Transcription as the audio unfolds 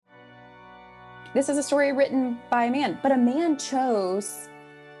This is a story written by a man, but a man chose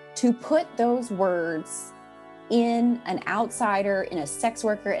to put those words in an outsider, in a sex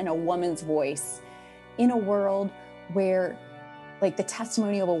worker, in a woman's voice, in a world where like the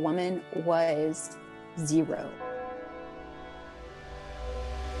testimony of a woman was zero.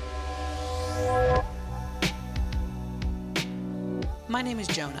 My name is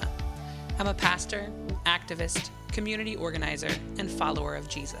Jonah. I'm a pastor, activist, community organizer, and follower of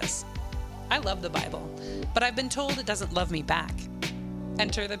Jesus. I love the Bible, but I've been told it doesn't love me back.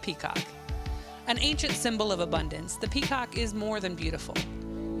 Enter the peacock. An ancient symbol of abundance, the peacock is more than beautiful.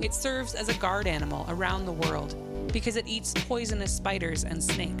 It serves as a guard animal around the world because it eats poisonous spiders and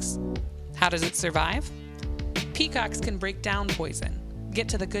snakes. How does it survive? Peacocks can break down poison, get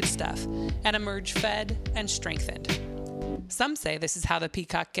to the good stuff, and emerge fed and strengthened. Some say this is how the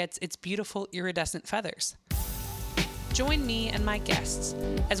peacock gets its beautiful iridescent feathers. Join me and my guests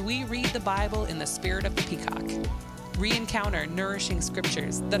as we read the Bible in the spirit of the peacock, re-encounter nourishing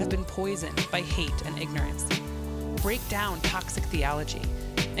scriptures that have been poisoned by hate and ignorance, break down toxic theology,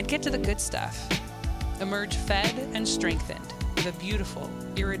 and get to the good stuff. Emerge fed and strengthened with a beautiful,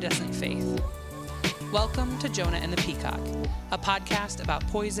 iridescent faith. Welcome to Jonah and the Peacock, a podcast about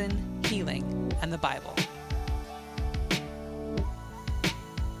poison, healing, and the Bible.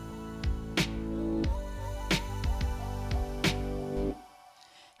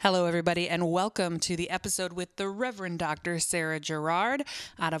 Hello, everybody, and welcome to the episode with the Reverend Dr. Sara Garrard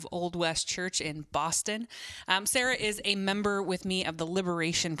out of Old West Church in Boston. Sara is a member with me of the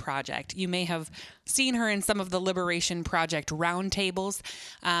Liberation Project. You may have seen her in some of the Liberation Project roundtables,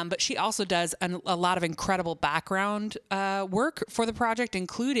 but she also does a lot of incredible background work for the project,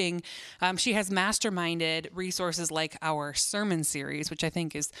 including she has masterminded resources like our sermon series, which I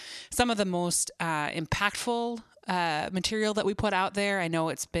think is some of the most impactful material that we put out there. I know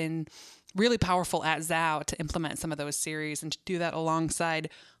it's been really powerful at ZOW to implement some of those series and to do that alongside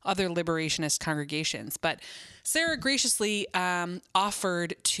other liberationist congregations. But Sara graciously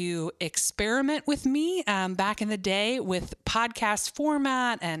offered to experiment with me back in the day with podcast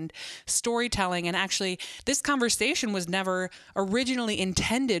format and storytelling. And actually, this conversation was never originally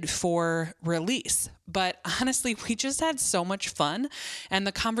intended for release. But honestly, we just had so much fun and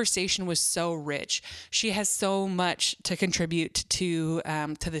the conversation was so rich. She has so much to contribute to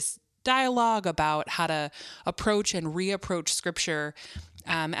this dialogue about how to approach and reapproach scripture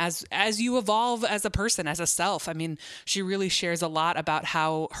as you evolve as a person, as a self. I mean, she really shares a lot about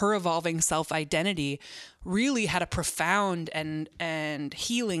how her evolving self-identity really had a profound and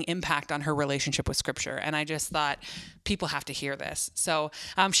healing impact on her relationship with scripture. And I just thought people have to hear this. So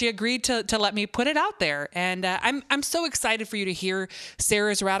she agreed to let me put it out there. And I'm so excited for you to hear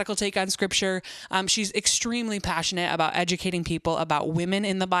Sara's radical take on scripture. She's extremely passionate about educating people about women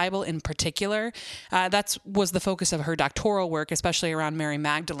in the Bible in particular. That was the focus of her doctoral work, especially around Mary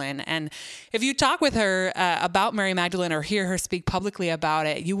Magdalene. And if you talk with her about Mary Magdalene or hear her speak publicly about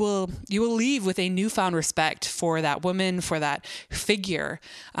it, you will leave with a newfound respect for that woman, for that figure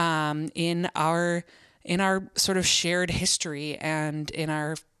in our sort of shared history and in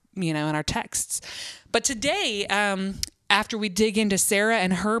our texts. But today, after we dig into Sara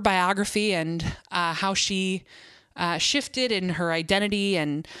and her biography and how she shifted in her identity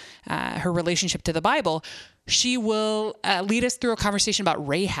and her relationship to the Bible, she will lead us through a conversation about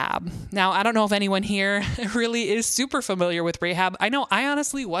Rahab. Now, I don't know if anyone here really is super familiar with Rahab. I know I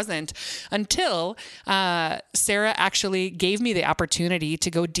honestly wasn't until Sara actually gave me the opportunity to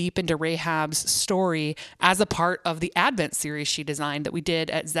go deep into Rahab's story as a part of the Advent series she designed that we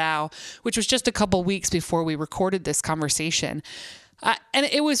did at ZOW, which was just a couple weeks before we recorded this conversation. And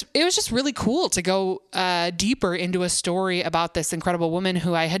it was just really cool to go deeper into a story about this incredible woman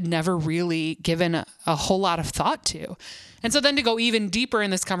who I had never really given a whole lot of thought to. And so then to go even deeper in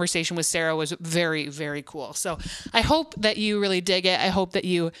this conversation with Sara was very, very cool. So I hope that you really dig it. I hope that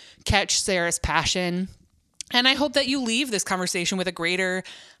you catch Sara's passion. And I hope that you leave this conversation with a greater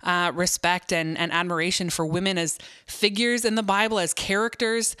respect and admiration for women as figures in the Bible, as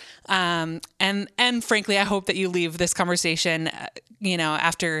characters. And frankly, I hope that you leave this conversation,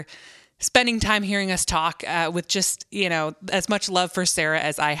 after spending time hearing us talk with just, as much love for Sara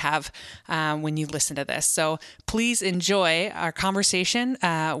as I have when you listen to this. So please enjoy our conversation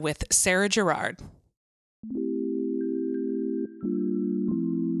with Sara Garrard.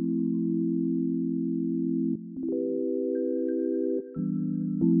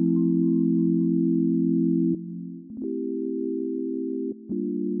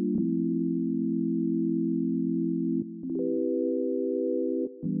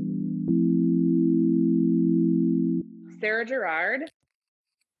 Sara Garrard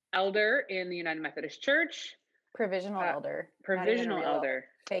elder in the United Methodist Church. Provisional elder. Provisional elder.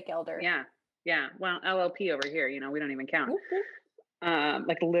 Fake elder. Yeah. Yeah. Well, LLP over here, we don't even count. Whoop, whoop.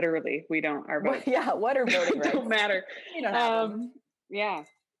 Like literally, we don't, our votes. Yeah. What are voting rights? Don't matter. We don't have them. Yeah.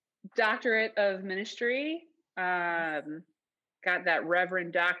 Doctorate of ministry. Got that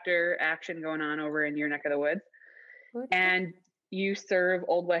Reverend Doctor action going on over in your neck of the woods. And you serve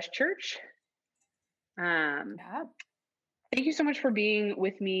Old West Church. Yeah. Thank you so much for being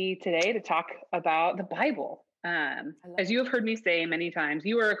with me today to talk about the Bible. As you have heard me say many times,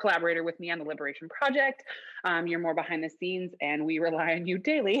 you are a collaborator with me on the Liberation Project. You're more behind the scenes, and we rely on you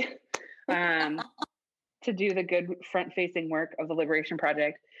daily to do the good front-facing work of the Liberation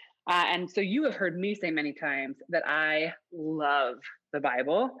Project. And so you have heard me say many times that I love the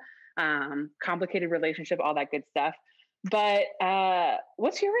Bible, complicated relationship, all that good stuff. But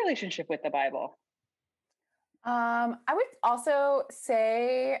what's your relationship with the Bible? I would also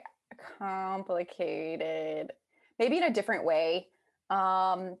say complicated, maybe in a different way.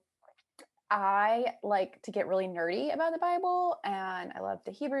 I like to get really nerdy about the Bible, and I love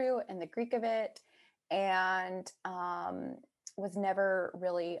the Hebrew and the Greek of it, and was never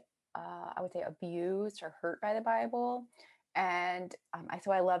really, I would say, abused or hurt by the Bible. And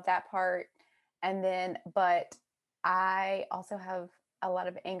so I love that part. And then, but I also have a lot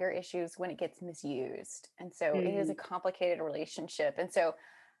of anger issues when it gets misused. And so it is a complicated relationship. And so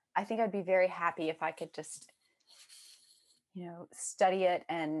I think I'd be very happy if I could just, study it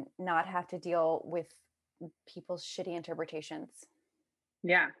and not have to deal with people's shitty interpretations.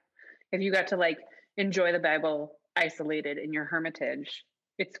 Yeah. If you got to enjoy the Bible isolated in your hermitage,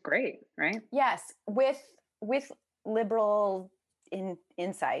 it's great, right? Yes. With liberal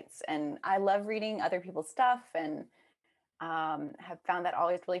insights. And I love reading other people's stuff, and have found that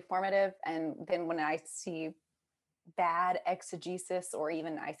always really formative. And then when I see bad exegesis or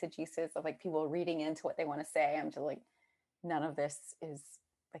even eisegesis of people reading into what they want to say, I'm just none of this is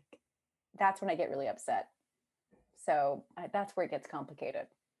that's when I get really upset. So that's where it gets complicated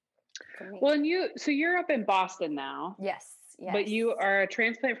for me. Well, and you're up in Boston now. Yes. But you are a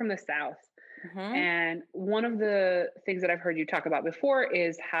transplant from the South. Mm-hmm. And one of the things that I've heard you talk about before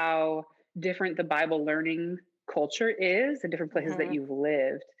is how different the Bible learning culture is in different places that you've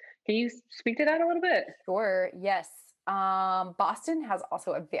lived. Can you speak to that a little bit? Sure. Yes. Boston has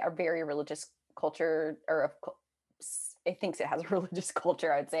also a very religious culture, or it thinks it has a religious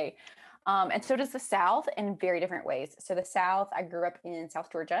culture, I would say. And so does the South in very different ways. So the South, I grew up in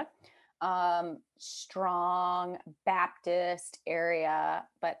South Georgia, strong Baptist area,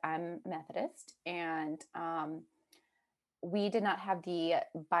 but I'm Methodist. And we did not have the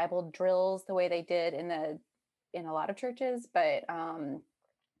Bible drills the way they did in a lot of churches, but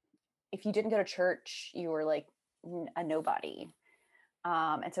if you didn't go to church, you were a nobody.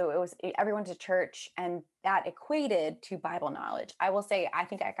 And so everyone to church, and that equated to Bible knowledge. I will say, I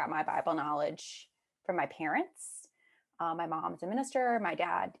think I got my Bible knowledge from my parents. My mom's a minister. My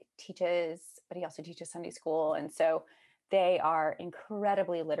dad teaches, but he also teaches Sunday school. And so they are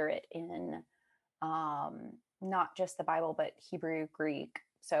incredibly literate in not just the Bible, but Hebrew, Greek.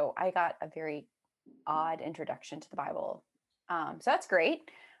 So I got a very odd introduction to the Bible. So that's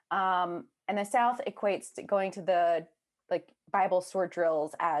great. And the South equates to going to the Bible sword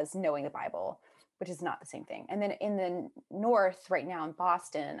drills as knowing the Bible, which is not the same thing. And then in the North right now in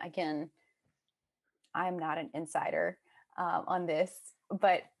Boston, again, I'm not an insider on this,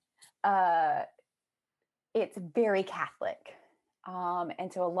 but it's very Catholic.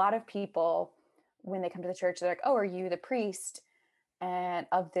 And so a lot of people, when they come to the church, they're like, "Oh, are you the priest and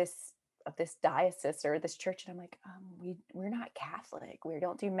of this diocese or this church?" And I'm like, we're not Catholic. We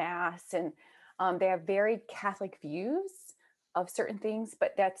don't do mass. And they have very Catholic views of certain things,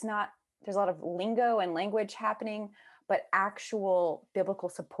 but there's a lot of lingo and language happening, but actual biblical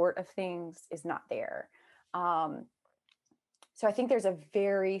support of things is not there. So I think there's a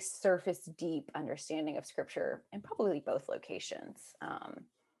very surface deep understanding of scripture in probably both locations.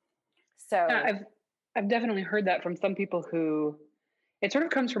 Yeah, I've definitely heard that from some people who it sort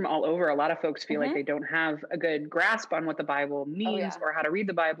of comes from all over. A lot of folks feel like they don't have a good grasp on what the Bible means or how to read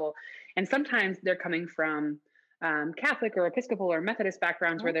the Bible. And sometimes they're coming from Catholic or Episcopal or Methodist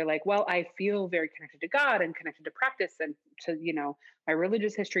backgrounds where they're like, well, I feel very connected to God and connected to practice and to, my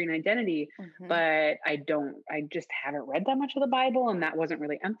religious history and identity, but I just haven't read that much of the Bible. And that wasn't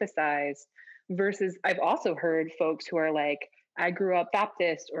really emphasized. Versus I've also heard folks who are like, I grew up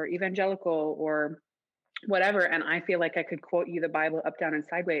Baptist or evangelical or whatever, and I feel like I could quote you the Bible up, down, and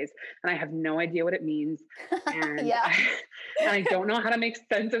sideways, and I have no idea what it means, and I don't know how to make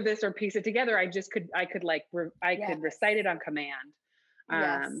sense of this or piece it together. I could recite it on command.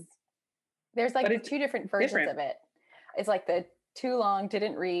 Yes. There's like two different versions of it. It's like the too long,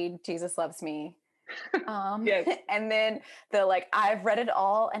 didn't read, Jesus loves me. Yes. And then the like, I've read it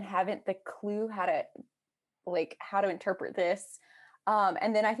all and haven't the clue how to interpret this.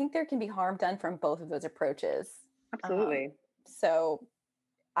 And then I think there can be harm done from both of those approaches. Absolutely. So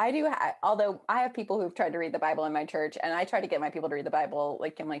I do, although I have people who've tried to read the Bible in my church, and I try to get my people to read the Bible.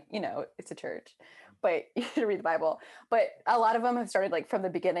 Like, I'm like, it's a church, but you should read the Bible. But a lot of them have started like from the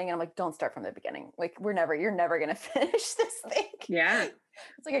beginning, and I'm like, don't start from the beginning. Like, you're never going to finish this thing. Yeah.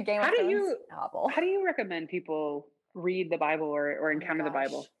 It's like a Game of Thrones novel. How do you recommend people read the Bible or encounter the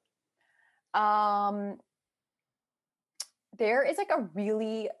Bible? There is like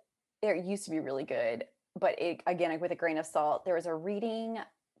there used to be really good, but again, with a grain of salt, there was a reading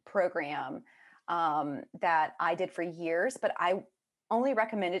program that I did for years, but I only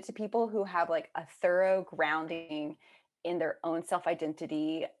recommend it to people who have like a thorough grounding in their own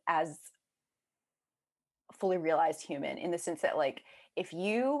self-identity as fully realized human, in the sense that like, if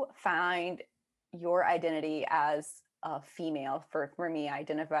you find your identity as a female, for me, I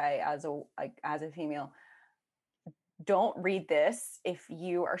identify as a female, don't read this if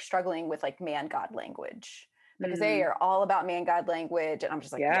you are struggling with like man God language, because they are all about man God language, and I'm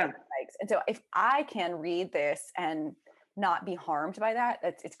just like, yeah. And so if I can read this and not be harmed by that,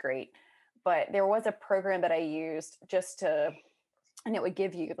 it's great. But there was a program that I used and it would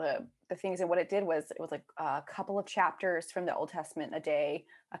give you the things, and what it did was, it was like a couple of chapters from the Old Testament a day,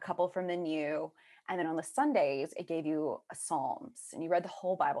 a couple from the New, and then on the Sundays it gave you a Psalms, and you read the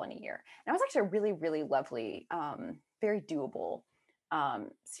whole Bible in a year. And it was actually a really, really lovely, very doable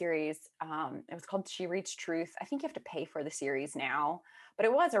series. It was called She Reads Truth. I think you have to pay for the series now, but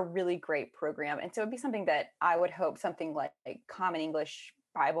it was a really great program. And so it'd be something that I would hope something like Common English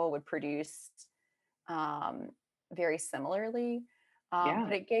Bible would produce very similarly.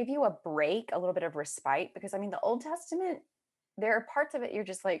 But it gave you a break, a little bit of respite, because I mean, the Old Testament, there are parts of it you're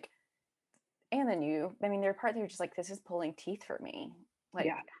just like, and the New, I mean, there are parts that you're just like, this is pulling teeth for me.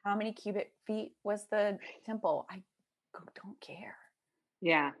 Like, how many cubic feet was the temple? I don't care.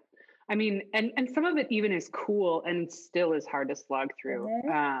 Yeah. I mean, and some of it even is cool and still is hard to slog through.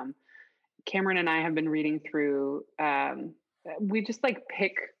 Cameron and I have been reading through, we just like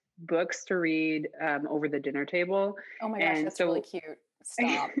pick books to read over the dinner table. Oh my gosh, that's really cute.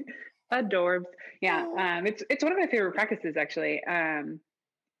 Stop. Adorbs. Yeah. It's one of my favorite practices, actually. And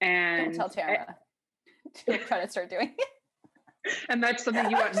don't tell Tara. I'm trying to start doing it. And that's something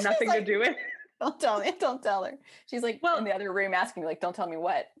you want nothing to do with. Don't tell me. Don't tell her. She's like in the other room asking me, like, don't tell me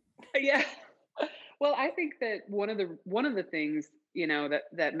what. Yeah. Well, I think that one of the things,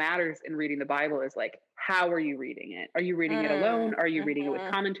 that matters in reading the Bible is like, how are you reading it? Are you reading it alone? Are you reading it with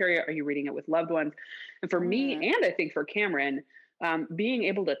commentary? Are you reading it with loved ones? And for me, and I think for Cameron, being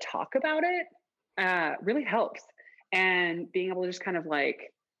able to talk about it really helps. And being able to just kind of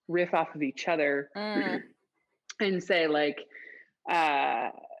like riff off of each other and say like,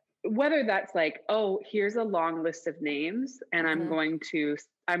 whether that's like, oh, here's a long list of names and I'm going to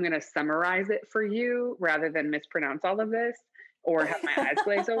summarize it for you rather than mispronounce all of this or have my eyes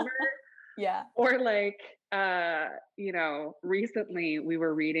glaze over. Yeah. Or like, recently we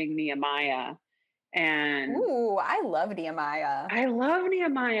were reading Nehemiah, and ooh, I love Nehemiah.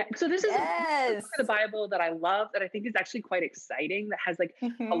 So this is a book of the Bible that I love, that I think is actually quite exciting, that has like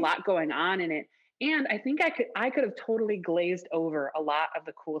a lot going on in it. And I think I could have totally glazed over a lot of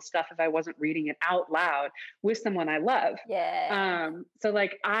the cool stuff if I wasn't reading it out loud with someone I love. Yeah. So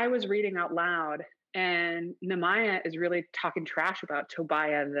like I was reading out loud, and Nehemiah is really talking trash about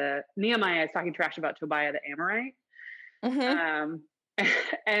Tobiah the Amorite.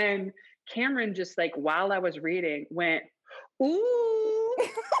 And Cameron just like, while I was reading, went, ooh.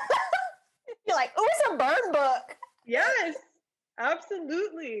 You're like, ooh, it's a burn book. Yes,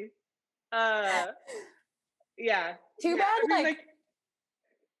 absolutely. Yeah. Too bad.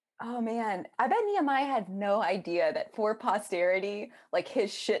 Oh man, I bet Nehemiah had no idea that for posterity, like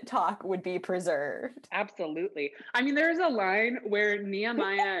his shit talk would be preserved. Absolutely. I mean, there's a line where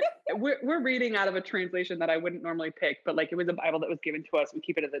Nehemiah, we're reading out of a translation that I wouldn't normally pick, but like it was a Bible that was given to us. We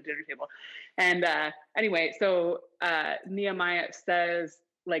keep it at the dinner table. And anyway, so Nehemiah says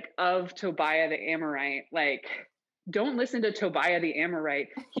like, of Tobiah the Amorite, like, don't listen to Tobiah the Amorite.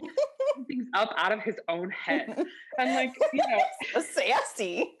 He's making things up out of his own head. And like,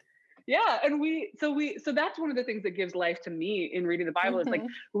 sassy. Yeah. And so that's one of the things that gives life to me in reading the Bible is like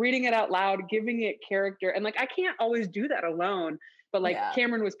reading it out loud, giving it character. And like, I can't always do that alone, but like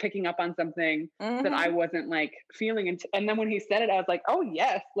Cameron was picking up on something that I wasn't like feeling. And then when he said it, I was like, oh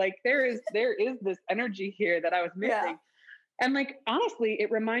yes, like there is this energy here that I was missing. And like, honestly,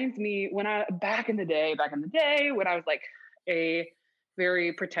 it reminds me when back in the day, when I was like a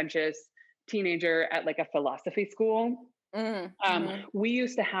very pretentious teenager at like a philosophy school, we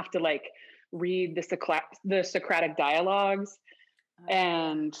used to have to like read the Socratic dialogues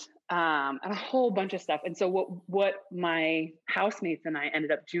and a whole bunch of stuff. And so what my housemates and I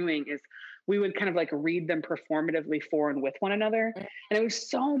ended up doing is we would kind of like read them performatively for and with one another. And it was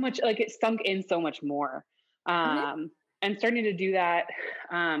so much like it sunk in so much more. And starting to do that,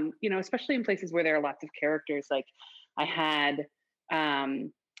 especially in places where there are lots of characters. Like I had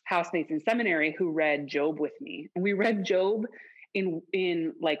housemates in seminary who read Job with me, and we read Job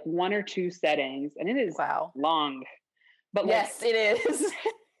in like one or two settings, and it is long. But yes, it is.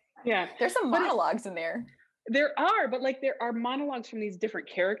 Yeah, there's some monologues in there. There are, but like there are monologues from these different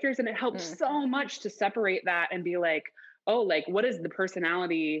characters, and it helps so much to separate that and be like, oh, like what is the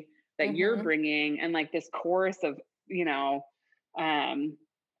personality that you're bringing, and like this chorus of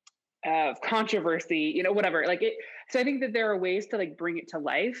of controversy, whatever. Like it. So I think that there are ways to like bring it to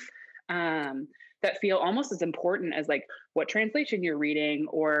life that feel almost as important as like what translation you're reading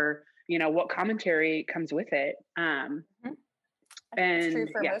or what commentary comes with it. And it's true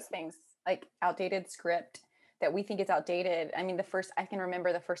for most things, like outdated script that we think is outdated. I mean, I can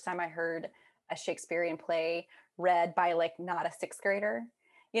remember the first time I heard a Shakespearean play read by like not a sixth grader,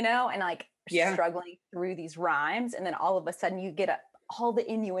 and like struggling through these rhymes. And then all of a sudden you get all the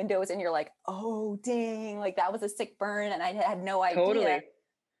innuendos and you're like, oh, dang, like that was a sick burn. And I had no idea. Totally.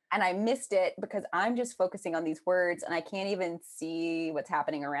 And I missed it because I'm just focusing on these words and I can't even see what's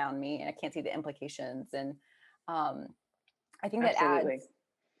happening around me and I can't see the implications. And I think that adds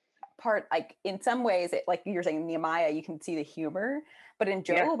part, like in some ways, like you're saying Nehemiah, you can see the humor, but in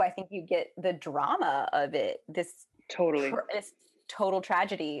Job, I think you get the drama of it. This total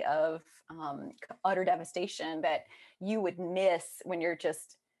tragedy of utter devastation that you would miss when you're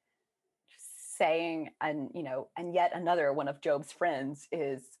just saying, and yet another one of Job's friends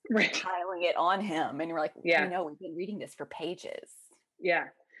is piling it on him. And you're like, we've been reading this for pages. Yeah.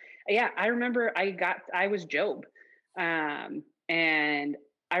 I remember I was Job. And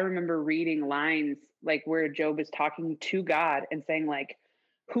I remember reading lines like where Job is talking to God and saying like,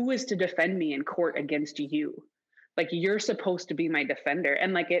 who is to defend me in court against you? Like, you're supposed to be my defender.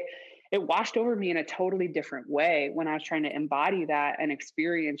 And like it washed over me in a totally different way when I was trying to embody that and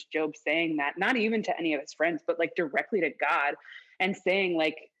experience Job saying that, not even to any of his friends, but like directly to God and saying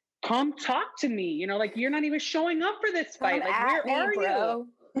like, come talk to me, like you're not even showing up for this fight. Like, where are you?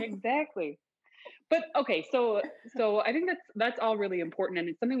 Exactly. But okay. So I think that's all really important. And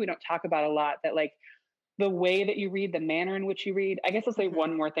it's something we don't talk about a lot, that like the way that you read, the manner in which you read. I guess I'll say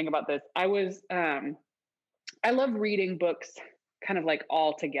one more thing about this. I love reading books kind of like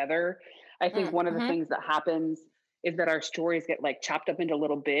all together. I think one of the things that happens is that our stories get like chopped up into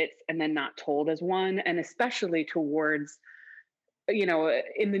little bits and then not told as one. And especially towards,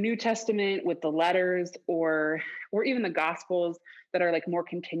 in the New Testament with the letters or even the Gospels that are like more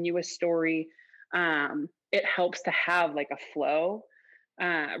continuous story, it helps to have like a flow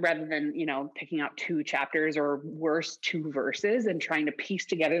rather than, picking out 2 chapters or worse, 2 verses and trying to piece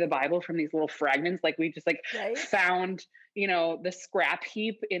together the Bible from these little fragments. Like we just like found, the scrap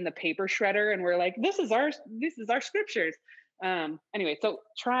heap in the paper shredder. And we're like, this is our scriptures. Anyway, so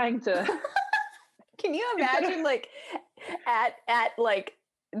trying to, can you imagine like at like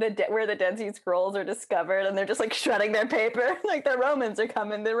where the Dead Sea Scrolls are discovered and they're just like shredding their paper, like the Romans are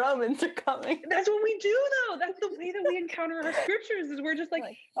coming. That's what we do though. That's the way that we encounter our scriptures, is we're just like,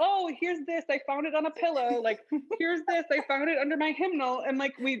 oh, here's this, I found it on a pillow. Like, here's this, I found it under my hymnal. And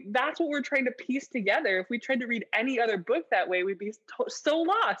like, that's what we're trying to piece together. If we tried to read any other book that way, we'd be so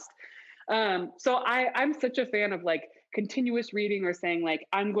lost. So I'm such a fan of like continuous reading, or saying like,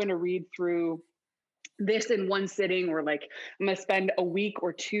 I'm going to read through this in one sitting, or like I'm going to spend a week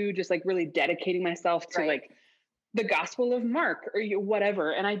or 2 just like really dedicating myself to like the Gospel of Mark or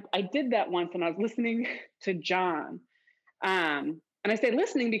whatever. And I did that once, and I was listening to John. And I say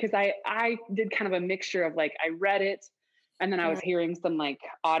listening because I did kind of a mixture of like, I read it and then I was hearing some like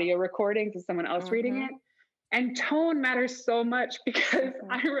audio recordings of someone else reading it. And tone matters so much, because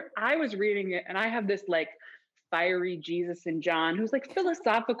I was reading it and I have this like fiery Jesus in John, who's like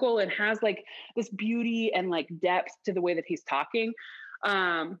philosophical and has like this beauty and like depth to the way that he's talking.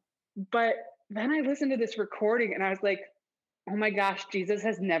 But then I listened to this recording and I was like, oh my gosh, Jesus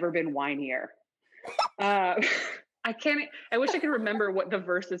has never been whinier. I wish I could remember what the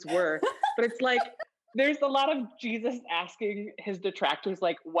verses were, but it's like, there's a lot of Jesus asking his detractors,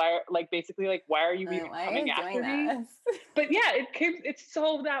 like, why are you even coming after me? But yeah, it's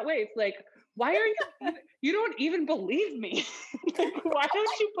so that way. It's like, why are you don't even believe me. Like, why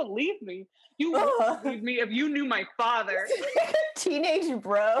don't you believe me? You wouldn't believe me if you knew my father. Teenage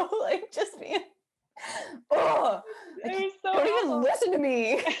bro, like just being, like, So don't even listen to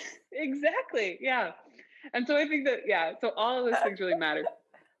me. Exactly. Yeah. And so I think that, so all of those things really matter.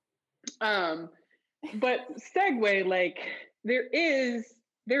 But segue, like there is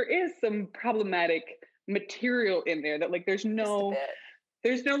some problematic material in there that like there's no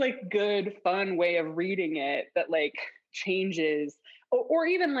like good fun way of reading it that like changes, or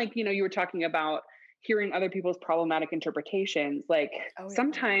even like, you were talking about hearing other people's problematic interpretations. Like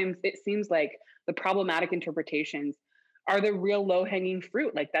sometimes it seems like the problematic interpretations are the real low hanging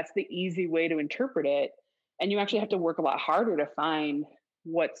fruit. Like that's the easy way to interpret it. And you actually have to work a lot harder to find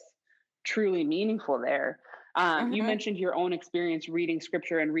what's truly meaningful there. You mentioned your own experience reading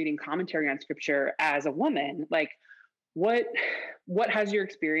scripture and reading commentary on scripture as a woman. Like what has your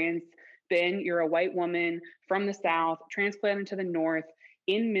experience been? You're a white woman from the South, transplanted to the North,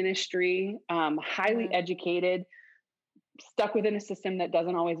 in ministry, highly educated, stuck within a system that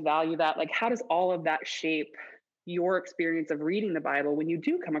doesn't always value that. Like, how does all of that shape your experience of reading the Bible when you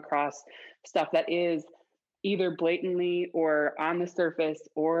do come across stuff that is either blatantly or on the surface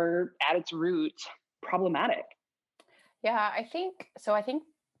or at its root problematic? Yeah, I think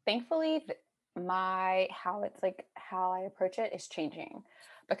thankfully how I approach it is changing,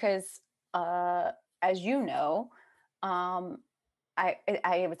 because as you know,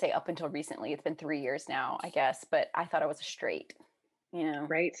 I would say up until recently, it's been 3 years now, I guess, but I thought I was a straight,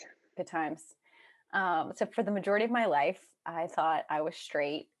 Right. good times. So for the majority of my life, I thought I was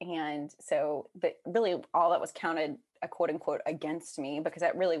straight. And so really all that was counted, a quote unquote, against me, because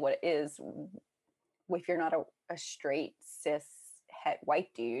that really what it is. If you're not a straight cis het white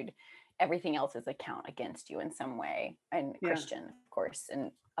dude, everything else is a count against you in some way. And Christian, of course,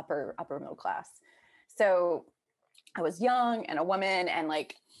 and upper middle class. So I was young and a woman, and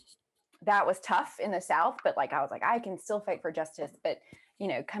like that was tough in the South, but like I was like, I can still fight for justice. But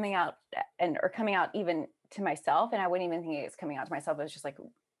coming out even to myself, and I wouldn't even think it's coming out to myself, it was just like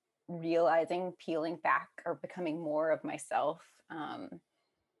realizing, peeling back, or becoming more of myself.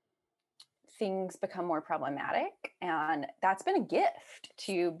 Things become more problematic, and that's been a gift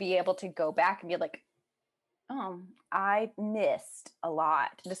to be able to go back and be like, I missed a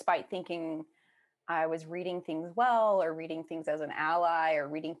lot, despite thinking I was reading things well, or reading things as an ally, or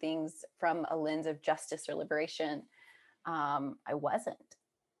reading things from a lens of justice or liberation. I wasn't.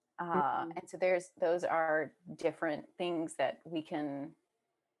 And so those are different things that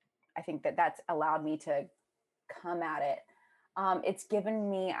I think that's allowed me to come at it. It's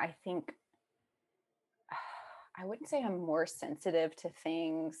given me, I think, I wouldn't say I'm more sensitive to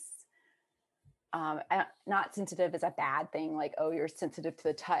things. Not sensitive is a bad thing, like, oh, you're sensitive to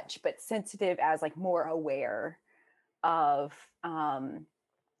the touch, but sensitive as like more aware of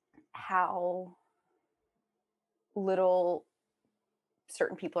how little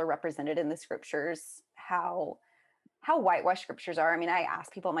certain people are represented in the scriptures, how whitewashed scriptures are. I mean, I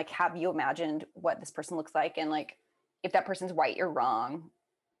ask people, I'm like, have you imagined what this person looks like? And like, if that person's white, you're wrong.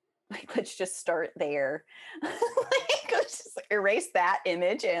 Like, let's just start there. Like, let's just erase that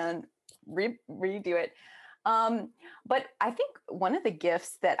image and redo it. But I think one of the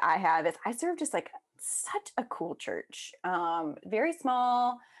gifts that I have is I serve just like such a cool church. Very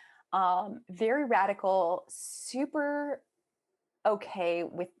small, very radical, super okay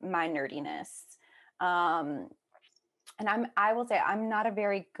with my nerdiness. And I will say I'm not a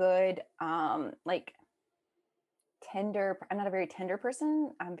very good, I'm not a very tender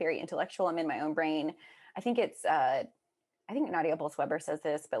person. I'm very intellectual. I'm in my own brain. I think Nadia Bolz-Weber says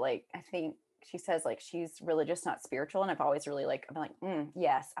this, but like, I think she says like, she's religious, not spiritual. And I've always really I'm like,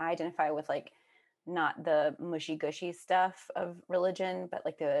 yes, I identify with like, not the mushy gushy stuff of religion, but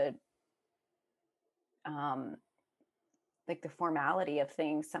like the formality of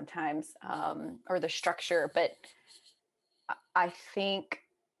things sometimes, or the structure. But I think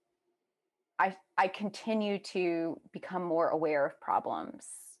I continue to become more aware of problems.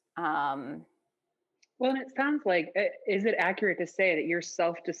 Well, and it sounds like, is it accurate to say that your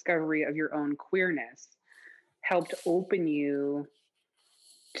self-discovery of your own queerness helped open you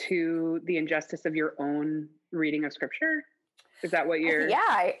to the injustice of your own reading of scripture? Is that what you're...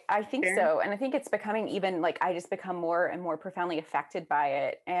 Yeah, I think so. And I think it's becoming even like, I just become more and more profoundly affected by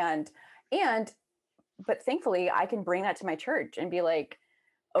it. But thankfully I can bring that to my church and be like,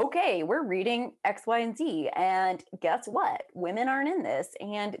 okay, we're reading X, Y, and Z, and guess what? Women aren't in this,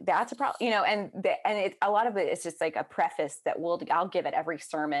 and that's a problem, and a lot of it is just like a preface that I'll give at every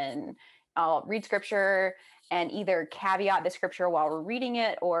sermon, I'll read scripture and either caveat the scripture while we're reading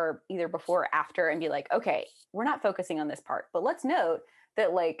it or either before or after and be like, okay, we're not focusing on this part, but let's note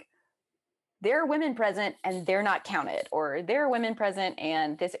that like there are women present and they're not counted, or there are women present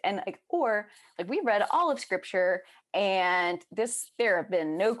and this, and like, or like we read all of scripture and there have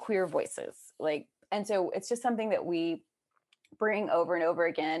been no queer voices. Like, and so it's just something that we bring over and over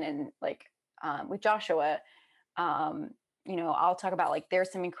again. And like with Joshua, I'll talk about like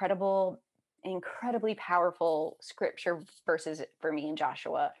there's some incredibly powerful scripture verses for me in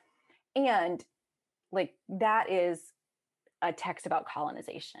Joshua. And like that is a text about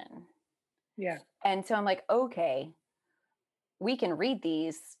colonization. Yeah. And so I'm like, okay, we can read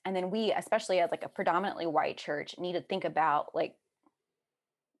these. And then we, especially as like a predominantly white church, need to think about like,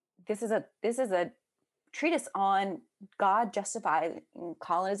 this is a treatise on God justifying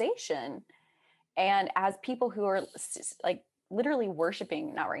colonization. And as people who are like literally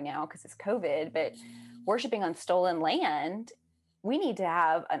worshiping, not right now because it's COVID, but worshiping on stolen land, we need to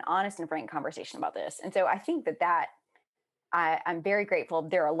have an honest and frank conversation about this. And so I think that I'm very grateful.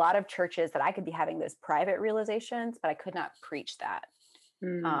 There are a lot of churches that I could be having those private realizations, but I could not preach that.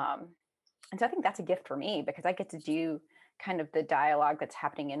 And so I think that's a gift for me because I get to do kind of the dialogue that's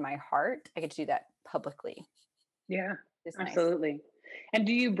happening in my heart. I get to do that publicly. Yeah, it's absolutely. Nice. And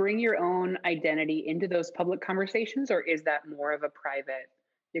do you bring your own identity into those public conversations, or is that more of a private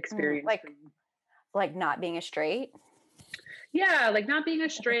experience? Like not being a straight? Yeah, like not being a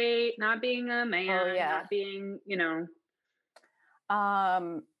straight, not being a man, not being,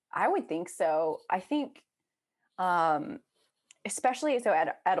 I would think so. I think, especially so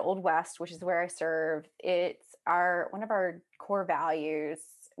at Old West, which is where I serve, it's one of our core values.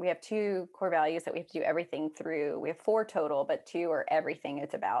 We have 2 core values that we have to do everything through. We have 4 total, but 2 are everything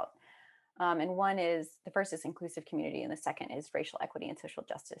it's about. And the first is inclusive community, and the second is racial equity and social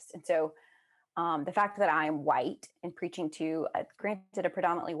justice. And so the fact that I am white and preaching to, granted, a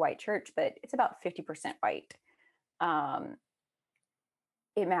predominantly white church, but it's about 50% white.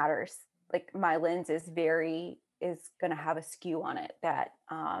 It matters. Like my lens is going to have a skew on it that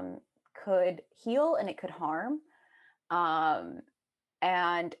could heal and it could harm.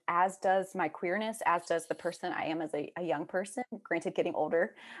 And as does my queerness, as does the person I am as a young person, granted getting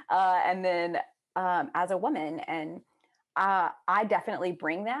older, and then as a woman. And I definitely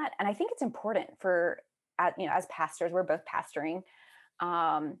bring that. And I think it's important as pastors, we're both pastoring,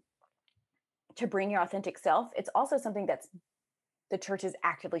 to bring your authentic self. It's also something that's the church is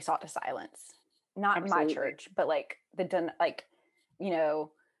actively sought to silence. Not Absolutely. My church, but like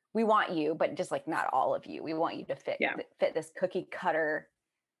we want you, but just like not all of you. We want you to fit this cookie cutter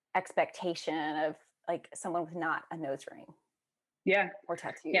expectation of like someone with not a nose ring. Yeah. Or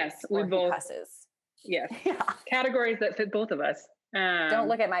tattoos. Yes. Or who cusses. Yes. Yeah. Categories that fit both of us. Don't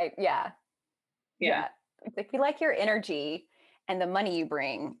look at my, yeah. Like we like your energy and the money you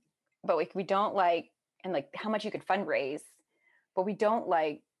bring, but like we don't like, and like how much you could fundraise, but we don't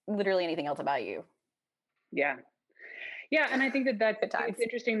like literally anything else about you. Yeah. Yeah. And I think it's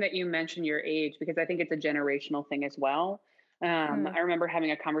interesting that you mentioned your age, because I think it's a generational thing as well. I remember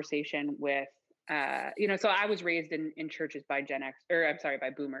having a conversation with, so I was raised in churches by by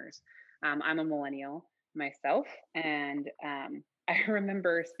boomers. I'm a millennial myself. And I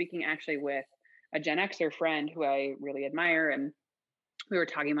remember speaking actually with a Gen Xer friend who I really admire. And we were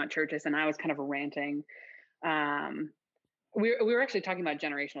talking about churches and I was kind of ranting. We were actually talking about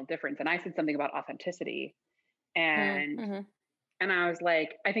generational difference. And I said something about authenticity. And I was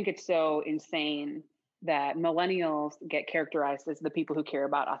like, I think it's so insane that millennials get characterized as the people who care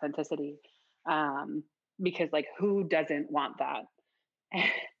about authenticity. Because like, who doesn't want that?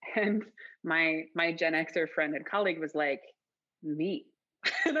 And my Gen Xer friend and colleague was like, me.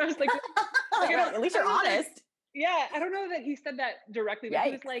 And I was like, at least you're honest. Yeah. I don't know that he said that directly, but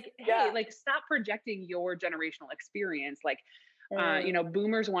he was like, hey, like stop projecting your generational experience. Like,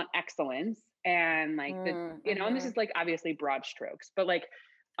 boomers want excellence and like, and this is like obviously broad strokes, but like,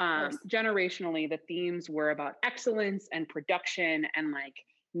 generationally, the themes were about excellence and production and like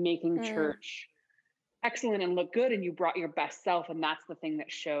making church excellent and look good. And you brought your best self. And that's the thing that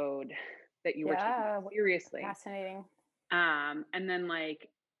showed that you were taking it seriously. Fascinating. And then like,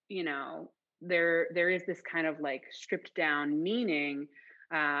 there is this kind of like stripped down meaning.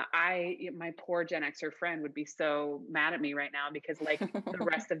 My poor Gen Xer friend would be so mad at me right now because like the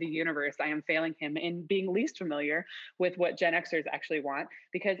rest of the universe, I am failing him in being least familiar with what Gen Xers actually want,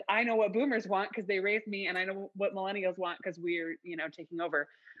 because I know what boomers want because they raised me, and I know what millennials want because we're, taking over.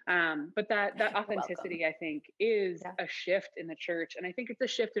 But that authenticity, I think, is a shift in the church. And I think it's a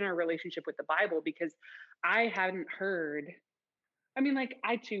shift in our relationship with the Bible, because I hadn't heard I mean, like,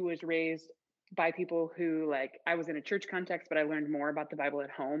 I too was raised by people who, like, I was in a church context, but I learned more about the Bible at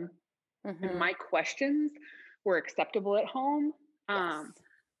home. And Mm-hmm. my questions were acceptable at home. Yes.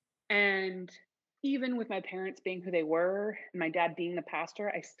 And even with my parents being who they were and my dad being the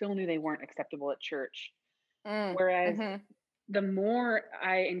pastor, I still knew they weren't acceptable at church. Whereas Mm-hmm. the more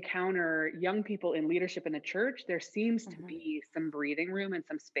I encounter young people in leadership in the church, there seems to Mm-hmm. be some breathing room and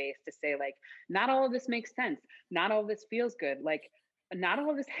some space to say, like, not all of this makes sense. Not all of this feels good. Like, not all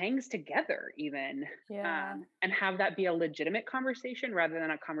of this hangs together, even. Yeah. And have that be a legitimate conversation rather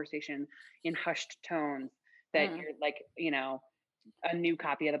than a conversation in hushed tones that Mm. you're like, a new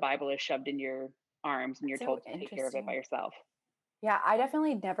copy of the Bible is shoved in your arms and you're That's so told to take care of it by interesting. yourself. Yeah, I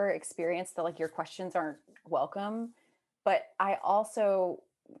definitely never experienced the like your questions aren't welcome, but I also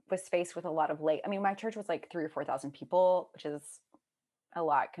was faced with a lot of I mean, my church was like 3 or 4,000 people, which is a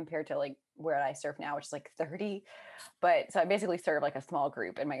lot compared to like where I serve now, which is like 30. But so I basically serve like a small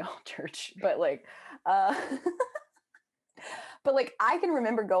group in my old church. Uh but like I can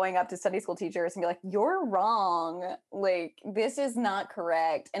remember going up to Sunday school teachers and be like, you're wrong. Like this is not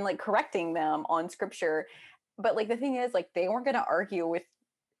correct. And like correcting them on scripture. But like the thing is, like they weren't gonna argue with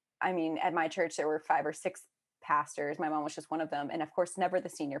I mean, at my church, there were 5 or 6 pastors. My mom was just one of them. And of course, never the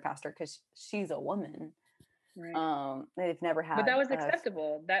senior pastor because she's a woman. Right. They've never But had that was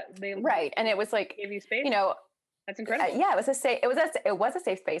acceptable. That they right. And it was like, gave you space. you know, That's incredible. yeah, it was a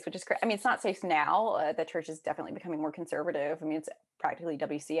safe space, which is great. I mean, it's not safe now. The church is definitely becoming more conservative. I mean, it's practically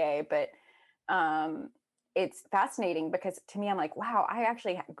WCA, but it's fascinating because to me, I'm like, wow, I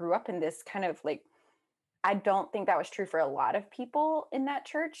actually grew up in this kind of like I don't think that was true for a lot of people in that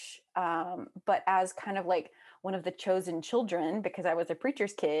church. But as kind of like one of the chosen children, because I was a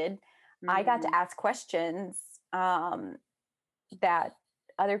preacher's kid, I got to ask questions that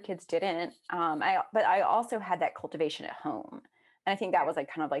other kids didn't. But I also had that cultivation at home. And I think that was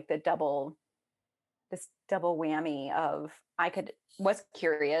like kind of like this double whammy of was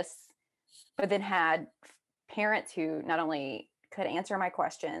curious, but then had parents who not only could answer my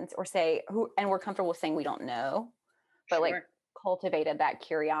questions or say and were comfortable with saying we don't know, but like cultivated that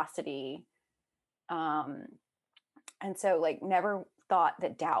curiosity. And so like never thought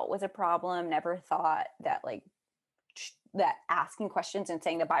that doubt was a problem, never thought that like that asking questions and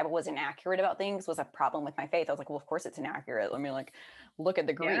saying the Bible was inaccurate about things was a problem with my faith. I was like, well, of course it's inaccurate. Let me like look at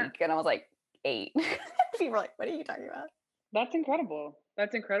the Greek. Yeah. And I was like 8. People were like, what are you talking about? That's incredible.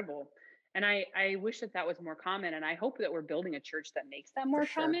 That's incredible. And I wish that was more common. And I hope that we're building a church that makes that more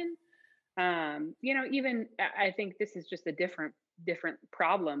common. Even I think this is just a different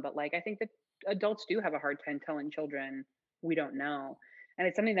problem, but like, I think that adults do have a hard time telling children we don't know. And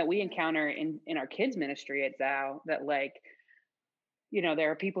it's something that we encounter in our kids ministry at Zao that like,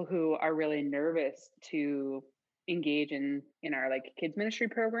 there are people who are really nervous to engage in our like kids ministry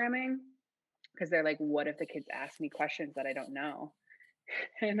programming because they're like, what if the kids ask me questions that I don't know?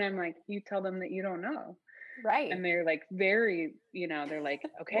 And I'm like, you tell them that you don't know. Right. And they're like, they're like,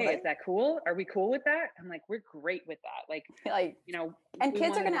 okay, is that cool? Are we cool with that? I'm like, we're great with that. Like, and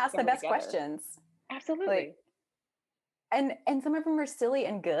kids are going to ask the best questions. Absolutely. Like, and some of them are silly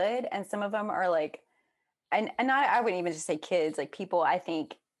and good. And some of them are like, and I wouldn't even just say kids, like people, I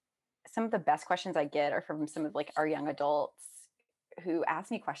think some of the best questions I get are from some of like our young adults who ask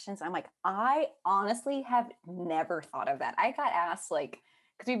me questions. I'm like, I honestly have never thought of that. I got asked like,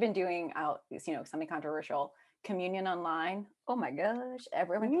 because we've been doing something controversial, communion online. Oh my gosh,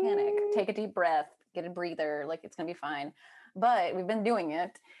 everyone panic, take a deep breath, get a breather, like it's gonna be fine. But we've been doing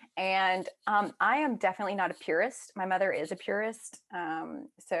it. And I am definitely not a purist. My mother is a purist.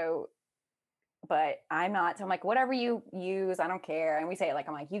 But I'm not. So I'm like, whatever you use, I don't care. And we say it like,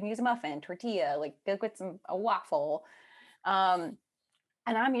 I'm like, you can use a muffin, tortilla, like go get a waffle. And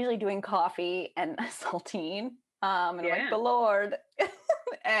I'm usually doing coffee and saltine. And I'm like, the Lord.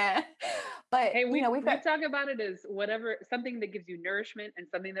 But hey, we talk about it as something that gives you nourishment and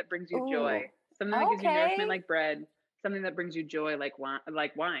something that brings you joy. Something that gives you nourishment like bread, something that brings you joy like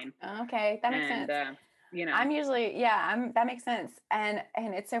wine. Okay, that makes sense. I'm usually, that makes sense. And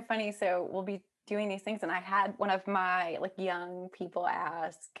it's so funny. So we'll be doing these things. And I had one of my like young people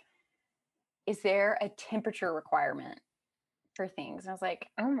ask, is there a temperature requirement for things? And I was like,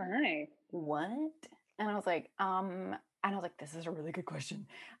 oh my, what? And I was like, this is a really good question.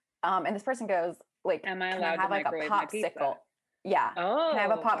 And this person goes like, am I allowed to microwave my pizza? Yeah. Oh, can I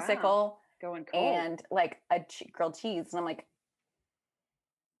have a popsicle? Wow. Going cold. And like a grilled cheese. And I'm like,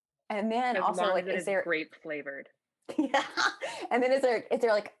 and then as also long like, as is there grape flavored? Yeah. And then is there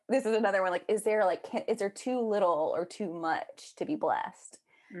like, this is another one, like, is there too little or too much to be blessed?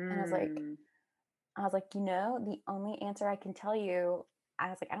 And I was like, I was like, the only answer I can tell you, I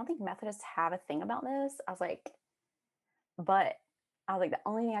was like, I don't think Methodists have a thing about this. But I was like, the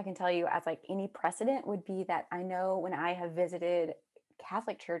only thing I can tell you as like any precedent would be that I know when I have visited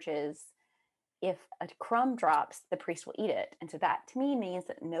Catholic churches, if a crumb drops, the priest will eat it. And so that to me means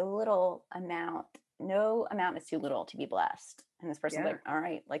that no amount is too little to be blessed. And this person's like, all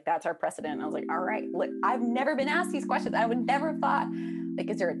right, like that's our precedent. I was like, all right, look, I've never been asked these questions. I would never have thought, like,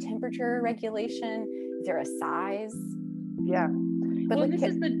 is there a temperature regulation? Is there a size? Yeah. But well, look, this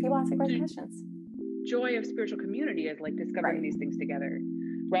is the people ask great questions. Joy of spiritual community is like discovering these things together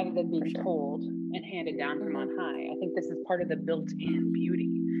rather than being told and handed down from on high. I think this is part of the built-in beauty,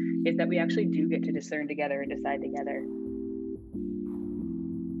 is that we actually do get to discern together and decide together.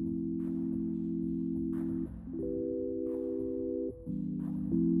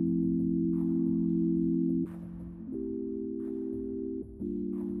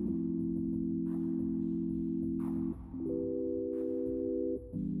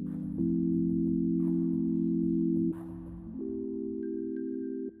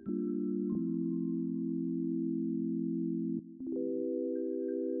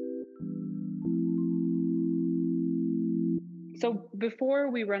 So before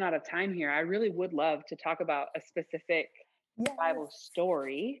we run out of time here, I really would love to talk about a specific Bible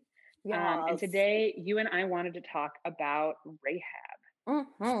story. And today you and I wanted to talk about Rahab.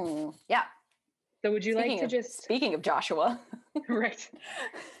 Yeah. So would you like to speaking of Joshua, right.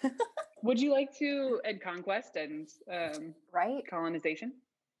 Would you like to end conquest and colonization?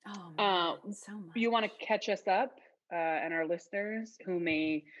 Oh, man, so much. You want to catch us up and our listeners who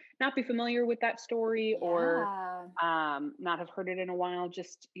may not be familiar with that story or not have heard it in a while,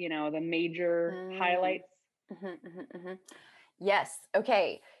 just, the major highlights? Yes.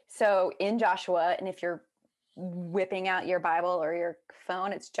 Okay. So in Joshua, and if you're whipping out your Bible or your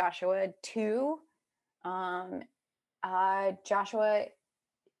phone, it's Joshua 2. Joshua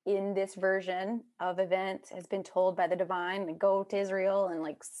in this version of events has been told by the divine to go to Israel and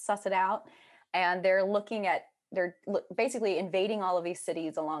like suss it out. And they're basically invading all of these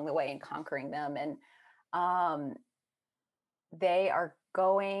cities along the way and conquering them. And they are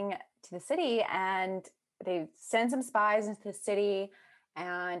going to the city and they send some spies into the city,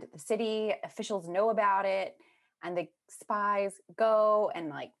 and the city officials know about it. And the spies go and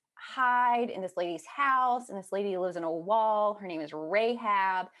like hide in this lady's house, and this lady lives in a wall. Her name is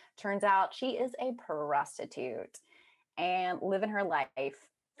Rahab. Turns out she is a prostitute and living her life,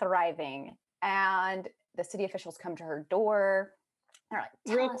 thriving. And the city officials come to her door. They're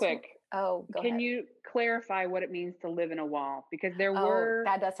like, real quick. Go Can ahead. you clarify what it means to live in a wall? Because there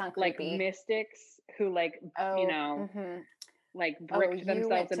that does sound creepy. Like mystics who like bricked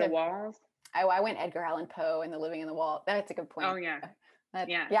themselves into walls. Oh, I went Edgar Allan Poe and the Living in the Wall. That's a good point. Oh yeah.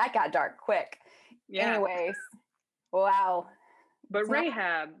 Yeah, it got dark quick. Yeah. Anyways, wow. But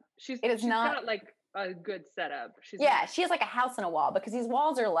Rahab, she's got like a good setup. She has like a house in a wall, because these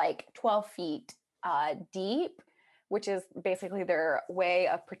walls are like 12 feet deep, which is basically their way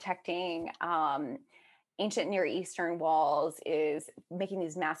of protecting ancient Near Eastern walls, is making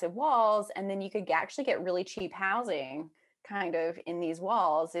these massive walls. And then you could actually get really cheap housing kind of in these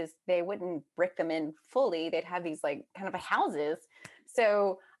walls. Is they wouldn't brick them in fully. They'd have these like kind of houses.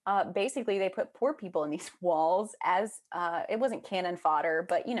 So basically they put poor people in these walls as it wasn't cannon fodder,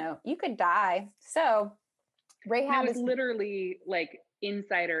 but you could die. So Rahab is literally like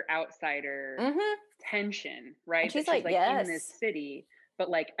insider outsider tension, right? And she's like yes. in this city, but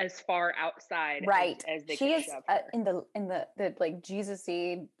like as far outside as they she could is shove her. in the like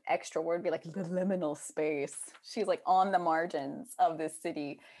Jesus-y extra word be like the liminal space. She's like on the margins of this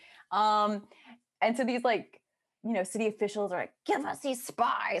city. And so these like city officials are like, give us these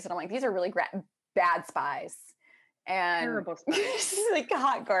spies, and I'm like, these are really bad spies and terrible spies. Like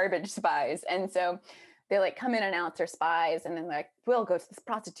hot garbage spies. And so they like come in and announce their spies, and then they're like, we'll go to this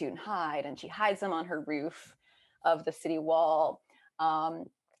prostitute and hide. And she hides them on her roof of the city wall, and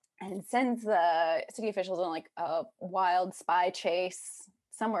sends the city officials on like a wild spy chase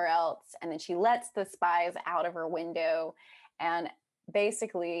somewhere else. And then she lets the spies out of her window and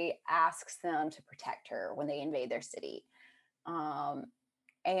basically asks them to protect her when they invade their city.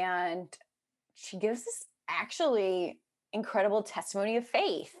 And she gives this actually incredible testimony of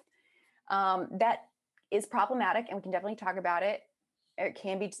faith that is problematic, and we can definitely talk about it. It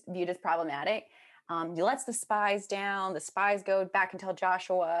can be viewed as problematic. He lets the spies down. The spies go back and tell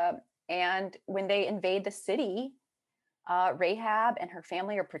Joshua. And when they invade the city, Rahab and her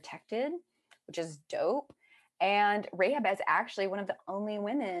family are protected, which is dope. And Rahab is actually one of the only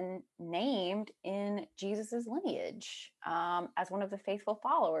women named in Jesus's lineage as one of the faithful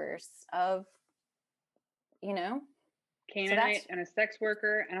followers of you know? Canaanite and a sex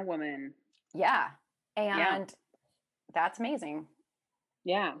worker and a woman. Yeah. And that's amazing.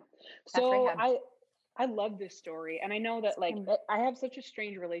 Yeah. So I love this story. And I know that like I have such a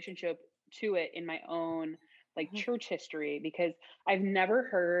strange relationship to it in my own like church history, because I've never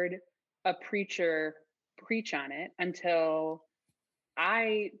heard a preacher preach on it until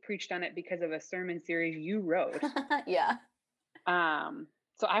I preached on it because of a sermon series you wrote. Yeah.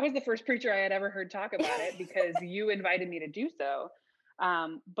 So I was the first preacher I had ever heard talk about it because you invited me to do so.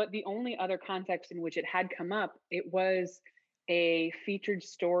 But the only other context in which it had come up, it was a featured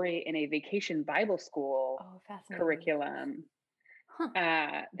story in a vacation Bible school curriculum.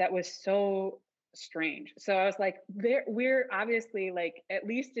 That was so strange. So I was like, we're obviously like, at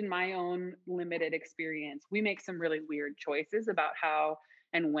least in my own limited experience, we make some really weird choices about how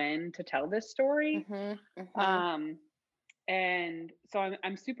and when to tell this story. And so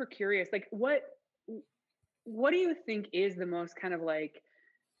I'm super curious, like what do you think is the most kind of like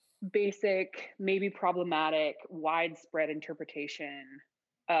basic, maybe problematic, widespread interpretation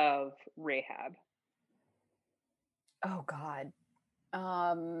of Rahab? Oh God.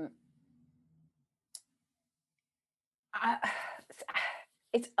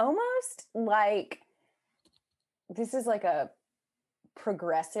 It's almost like this is like a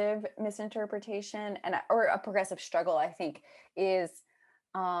progressive misinterpretation or a progressive struggle, I think, is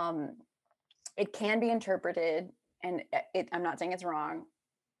it can be interpreted, and I'm not saying it's wrong,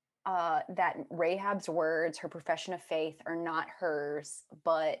 that Rahab's words, her profession of faith, are not hers,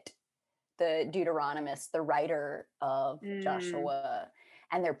 but the Deuteronomist, the writer of Joshua,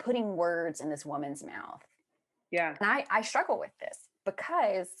 and they're putting words in this woman's mouth. Yeah. And I struggle with this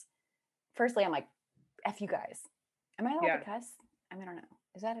because, firstly, I'm like, F you guys. Am I allowed to cuss? I mean, I don't know.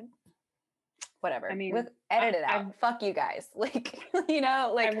 Is that whatever? I mean, we'll edit it out. Fuck you guys. Like, like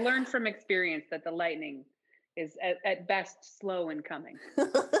I've learned from experience that the lightning is at best slow in coming.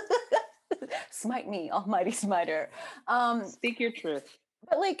 Smite me, almighty smiter. Speak your truth.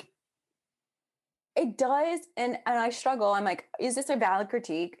 But like, it does, and I struggle. I'm like, is this a valid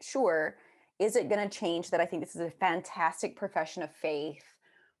critique? Sure. Is it going to change that? I think this is a fantastic profession of faith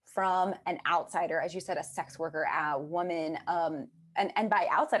from an outsider, as you said, a sex worker, a woman, and by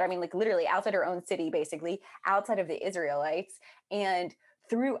outsider, I mean like literally outside her own city, basically outside of the Israelites, and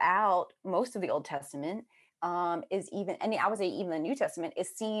throughout most of the Old Testament is even, and I would say even the New Testament is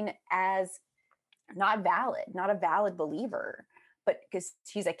seen as not a valid believer, but because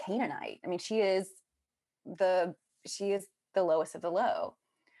she's a Canaanite. I mean, she is the lowest of the low.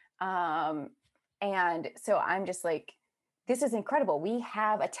 And so I'm just like, this is incredible. We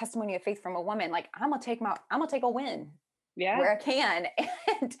have a testimony of faith from a woman. Like, I'm gonna take a win where I can,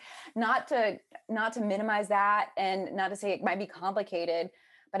 and not to minimize that, and not to say it might be complicated,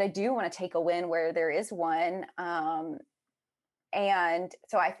 but I do want to take a win where there is one. And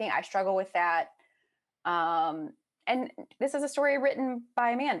so I think I struggle with that. And this is a story written by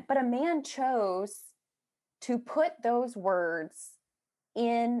a man, but a man chose to put those words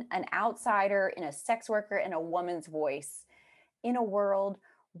in an outsider, in a sex worker, in a woman's voice, in a world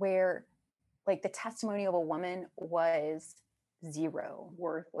where like the testimony of a woman was zero.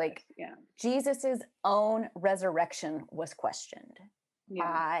 Worthless. Like Jesus's own resurrection was questioned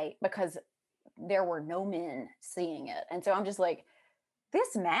because there were no men seeing it. And so I'm just like,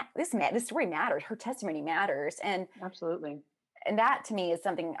 this story matters. Her testimony matters. And absolutely. And that to me is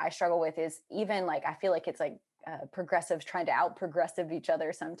something I struggle with, is even like, I feel like it's like progressives trying to out progressive each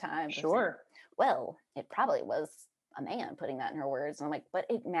other sometimes. Sure. Saying, well, it probably was a man putting that in her words. And I'm like, but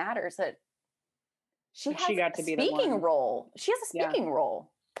it matters that she got to be the speaking role. She has a speaking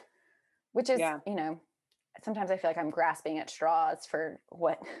role, which is, sometimes I feel like I'm grasping at straws for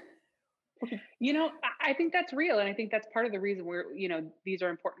what. I think that's real. And I think that's part of the reason we're, these are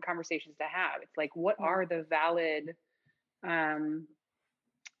important conversations to have. It's like, what are the valid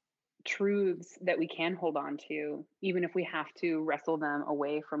truths that we can hold on to, even if we have to wrestle them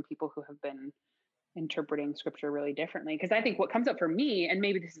away from people who have been interpreting scripture really differently? Because I think what comes up for me, and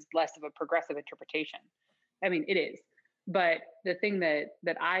maybe this is less of a progressive interpretation, I mean, it is, but the thing that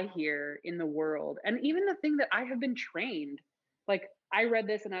I hear in the world, and even the thing that I have been trained, like I read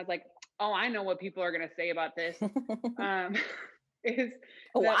this and I was like, oh, I know what people are going to say about this. Is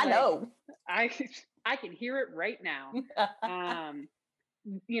I know. I can hear it right now.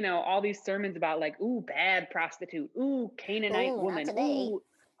 All these sermons about like, ooh, bad prostitute, ooh, Canaanite woman, ooh,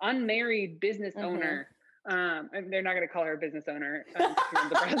 unmarried business owner. And they're not going to call her a business owner.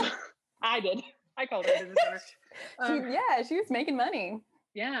 I did. I called her a business owner. She was making money.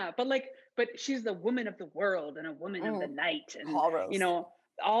 Yeah, but she's the woman of the world and a woman of the night, and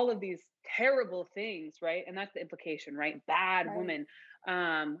all of these terrible things, right? And that's the implication, right? Bad woman,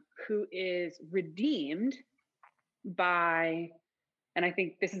 who is redeemed by, and I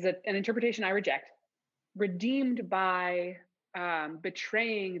think this is an interpretation I reject, redeemed by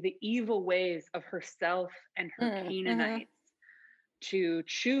betraying the evil ways of herself and her Canaanites to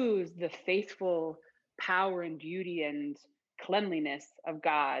choose the faithful power and beauty and cleanliness of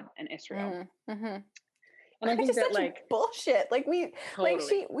God and Israel. And I think that, like, bullshit. Like we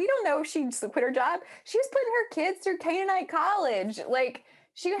don't know if she quit her job. She was putting her kids through Canaanite college. Like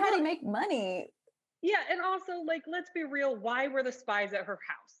she had to make money. Yeah, and also, like, let's be real. Why were the spies at her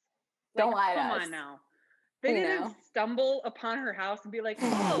house? Like, don't lie to us. Come on now. They didn't stumble upon her house and be like,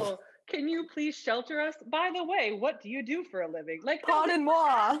 "Oh, can you please shelter us? By the way, what do you do for a living?" Like,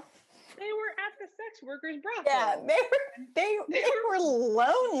 pardon-moi. They were at the sex workers' brothel. Yeah, they were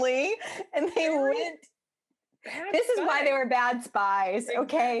lonely, and they went. This is why they were bad spies,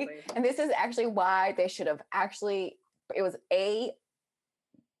 okay? Exactly. And this is actually why they should have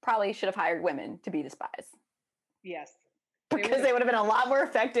probably should have hired women to be the spies. Yes. Because they would have been a lot more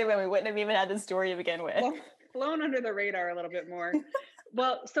effective, and we wouldn't have even had this story to begin with. Flown under the radar a little bit more.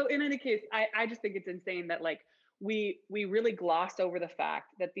 Well, so in any case, I just think it's insane that, like, we really glossed over the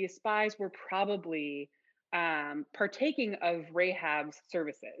fact that these spies were probably partaking of Rahab's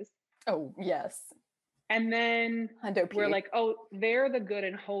services. Oh, yes. And then we're like, oh, they're the good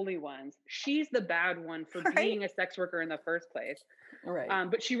and holy ones. She's the bad one for being a sex worker in the first place. Right.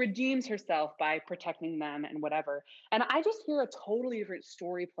 But she redeems herself by protecting them and whatever. And I just hear a totally different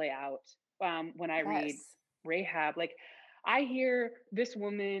story play out when I read Rahab. Like, I hear this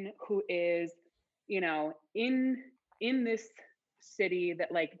woman who is, in this city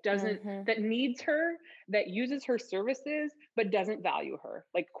that, like, doesn't, that needs her, that uses her services, but doesn't value her.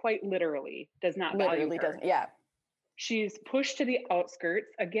 Like, quite literally does not value her. Doesn't. Yeah. She's pushed to the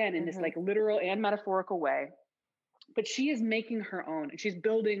outskirts, again, in this, like, literal and metaphorical way. But she is making her own, and she's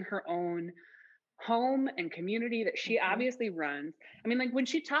building her own home and community that she obviously runs. I mean, like, when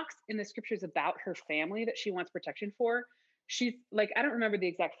she talks in the scriptures about her family that she wants protection for, she's like, I don't remember the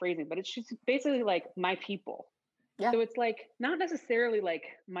exact phrasing, but she's basically like, my people. Yeah. So it's like, not necessarily like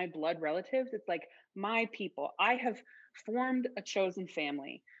my blood relatives. It's like, my people. I have formed a chosen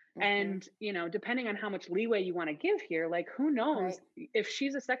family. And, depending on how much leeway you want to give here, like, who knows if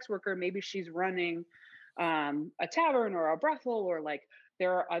she's a sex worker, maybe she's running a tavern or a brothel, or, like,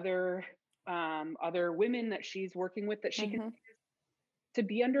 there are other women that she's working with that she can to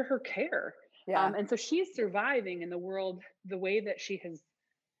be under her care. Yeah. And so she's surviving in the world the way that she has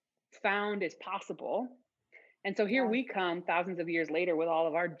found is possible. And so here we come thousands of years later with all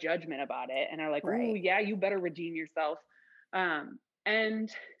of our judgment about it, and are like, "Ooh, yeah, you better redeem yourself." And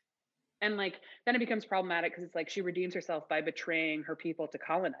like, then it becomes problematic because it's like she redeems herself by betraying her people to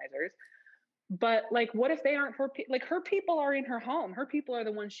colonizers. But, like, what if they aren't her people? Like, her people are in her home. Her people are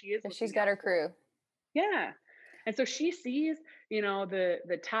the ones she is. She's got her crew. Yeah. And so she sees,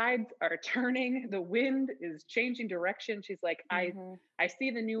 the tides are turning, the wind is changing direction. She's like, I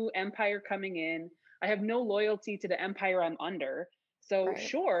see the new empire coming in. I have no loyalty to the empire I'm under. So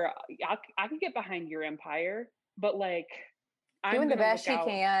sure, I can get behind your empire, but, like, I'm doing the best she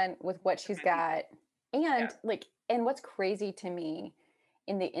can with what she's got. And like, and what's crazy to me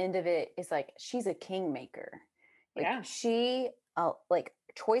in the end of it is, like, she's a kingmaker. Like, she like,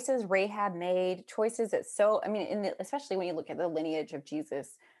 choices Rahab made, choices that especially when you look at the lineage of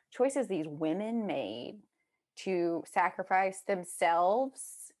Jesus, choices these women made to sacrifice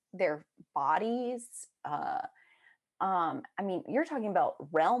themselves, their bodies. You're talking about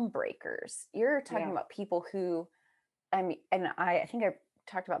realm breakers. You're talking about people who, and I think I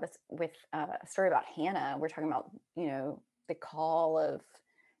talked about this with a story about Hannah. We're talking about, the call of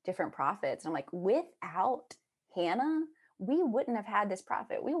different prophets. And I'm like, without Hannah, we wouldn't have had this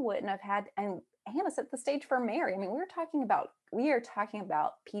prophet. We wouldn't have had, and Hannah set the stage for Mary. I mean, we are talking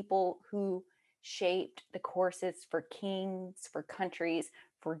about people who shaped the courses for kings, for countries,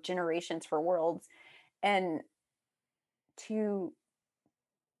 for generations, for worlds. And to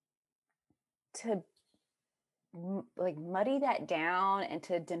like muddy that down and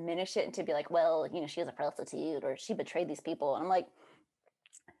to diminish it and to be like, well, she was a prostitute or she betrayed these people. And I'm like,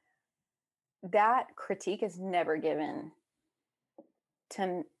 that critique is never given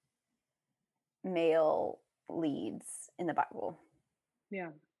to male leads in the Bible. Yeah.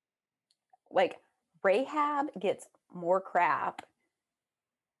 Like, Rahab gets more crap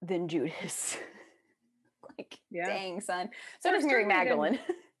than Judas. Like, dang, son. So does Mary Magdalene.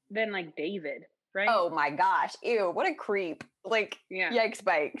 Than like David, right? Oh my gosh. Ew, what a creep. Like, yikes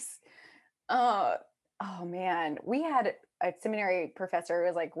bikes. Oh man. We had a seminary professor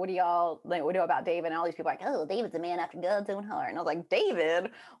was like, what do y'all like, what do you know about David? And all these people are like, oh, David's a man after God's own heart. And I was like,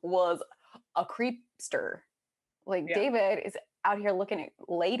 David was a creepster. Like David is out here looking at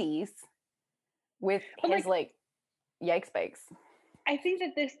ladies with his like yikes bikes. I think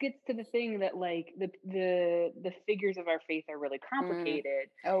that this gets to the thing that like the figures of our faith are really complicated.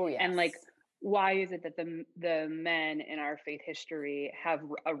 Oh yes. And like, why is it that the men in our faith history have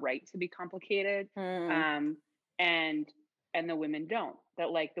a right to be complicated, and the women don't?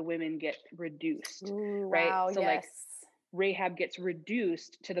 That like the women get reduced, right? Wow, so yes. like Rahab gets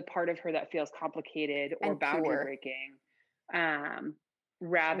reduced to the part of her that feels complicated or boundary breaking,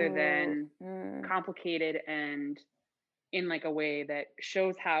 rather than complicated and in like a way that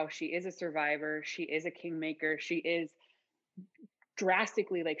shows how she is a survivor, she is a kingmaker, she is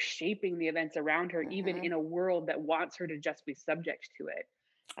drastically like shaping the events around her, even in a world that wants her to just be subject to it.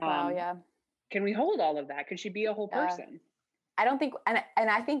 Wow, yeah. Can we hold all of that? Can she be a whole person? I don't think, and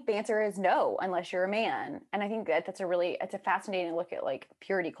I think the answer is no, unless you're a man. And I think that it's a fascinating look at like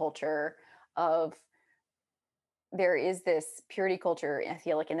purity culture of, there is this purity culture, I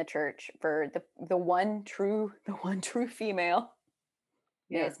feel like, in the church for the one true female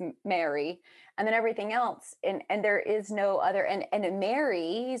is Mary, and then everything else, and there is no other, and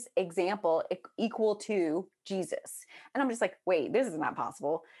Mary's example equal to Jesus. And I'm just like, wait, this is not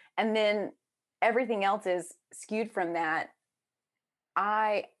possible. And then everything else is skewed from that.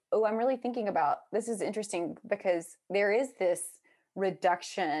 I'm really thinking about, this is interesting because there is this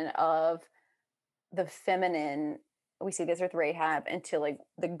reduction of the feminine. We see this with Rahab, into like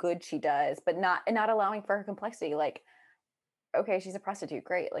the good she does, but not allowing for her complexity. Like, okay, she's a prostitute,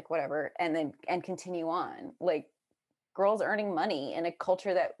 great, like whatever, and continue on. Like, girls earning money in a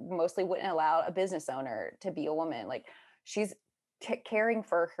culture that mostly wouldn't allow a business owner to be a woman. Like, she's caring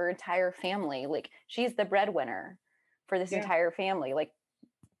for her entire family. Like, she's the breadwinner for this entire family. Like,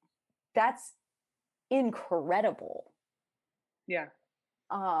 that's incredible. Yeah.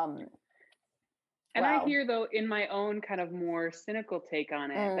 Wow. And I hear, though, in my own kind of more cynical take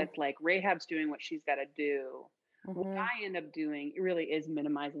on it, that's like Rahab's doing what she's got to do. What I end up doing really is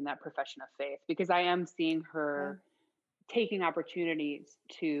minimizing that profession of faith, because I am seeing her taking opportunities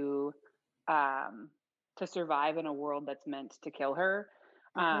to survive in a world that's meant to kill her.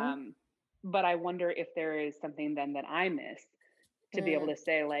 But I wonder if there is something then that I miss to be able to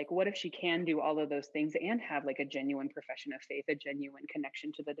say, like, what if she can do all of those things and have like a genuine profession of faith, a genuine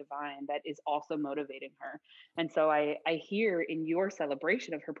connection to the divine that is also motivating her. And so I hear in your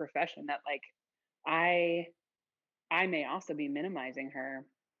celebration of her profession that like I may also be minimizing her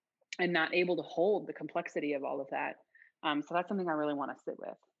and not able to hold the complexity of all of that. So that's something I really want to sit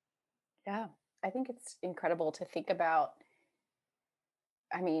with. Yeah, I think it's incredible to think about.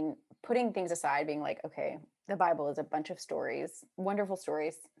 I mean, putting things aside, being like, okay, the Bible is a bunch of stories, wonderful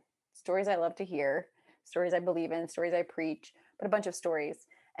stories I love to hear, stories I believe in, stories I preach, but a bunch of stories.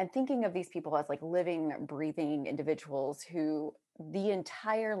 And thinking of these people as like living, breathing individuals who the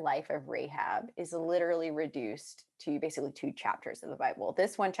entire life of Rahab is literally reduced to basically 2 chapters of the Bible.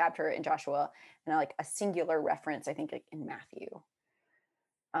 This one chapter in Joshua, and like a singular reference, I think, like in Matthew.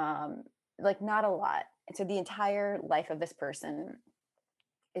 Like, not a lot. And so the entire life of this person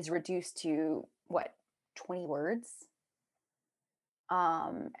is reduced to what, 20 words?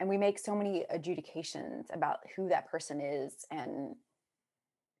 And we make so many adjudications about who that person is, and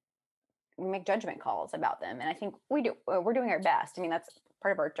we make judgment calls about them. And I think we're doing our best. I mean, that's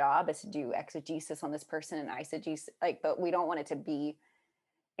part of our job, is to do exegesis on this person and eisegesis, like, but we don't want it to be,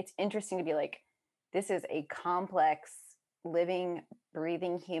 it's interesting to be like, this is a complex, living,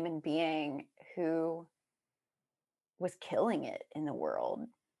 breathing human being who was killing it in the world.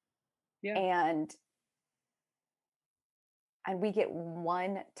 Yeah. And we get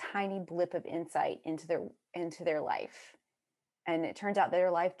one tiny blip of insight into their life. And it turns out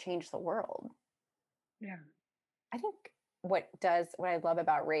their life changed the world. Yeah. I think what I love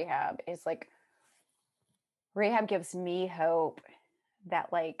about Rahab is like, Rahab gives me hope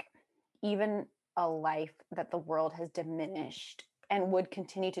that like, even a life that the world has diminished and would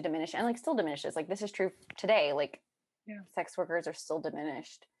continue to diminish, and like still diminishes, like this is true today, like sex workers are still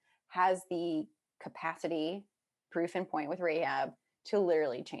diminished, has the capacity, proof in point with Rahab, to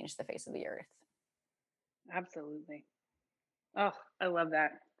literally change the face of the earth. Absolutely. Oh, I love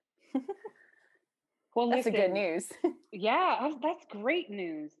that. Well, that's the good news. Yeah, that's great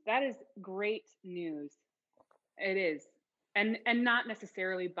news. That is great news. It is. And not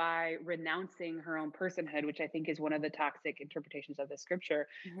necessarily by renouncing her own personhood, which I think is one of the toxic interpretations of the scripture,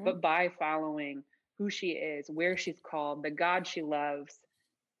 but by following who she is, where she's called, the God she loves,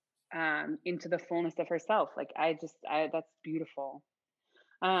 into the fullness of herself. Like that's beautiful.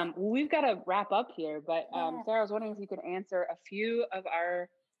 We've got to wrap up here, but Sarah, I was wondering if you could answer a few of our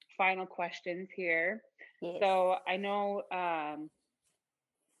final questions here. Yes. So I know,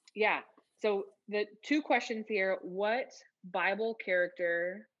 so the 2 questions here: what Bible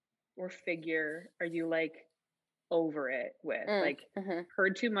character or figure are you like over it with?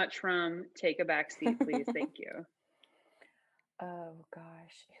 Heard too much from, take a back seat, please. Thank you. Oh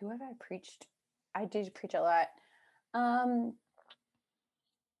gosh, who have I preached? I did preach a lot.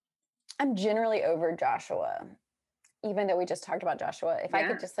 I'm generally over Joshua, even though we just talked about Joshua. If I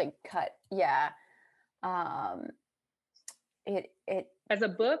could just like cut, it as a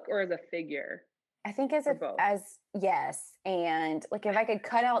book or as a figure. I think as yes, and like if I could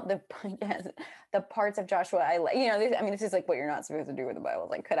cut out the parts of Joshua I like, this is like what you're not supposed to do with the Bible,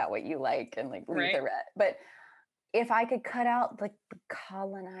 like cut out what you like and like leave the rest. But if I could cut out like the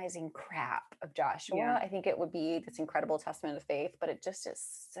colonizing crap of Joshua, I think it would be this incredible testament of faith. But it just is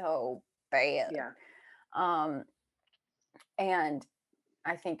so bad. Yeah. And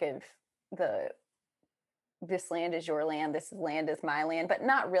I think of this land is your land, this land is my land, but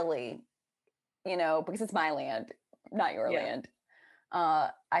not really. Because it's my land, not your land.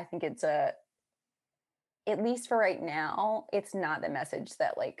 I think it's at least for right now, it's not the message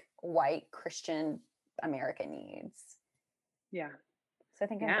that like white Christian America needs. Yeah. So I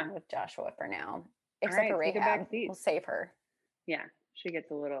think I'm done with Joshua for now. Except right, for Rahab. We'll save her. Yeah. She gets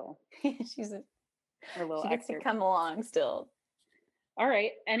a little. She gets to come along still. All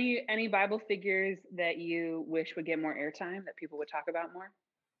right. Any Bible figures that you wish would get more airtime, that people would talk about more?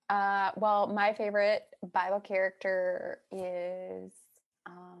 Well, my favorite Bible character is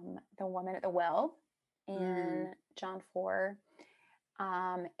the woman at the well in John 4.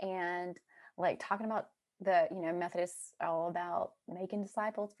 And like talking about the, Methodists are all about making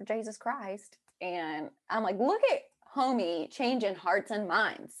disciples for Jesus Christ. And I'm like, look at homie changing hearts and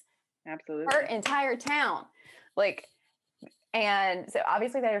minds. Absolutely. Her entire town. Like, and so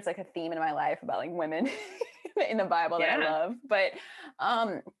obviously there's like a theme in my life about like women in the Bible that I love. But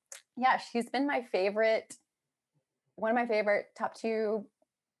she's been one of my favorite top 2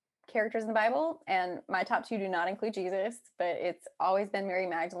 characters in the Bible. And my top 2 do not include Jesus, but it's always been Mary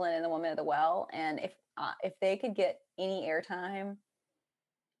Magdalene and the woman at the well. And if they could get any airtime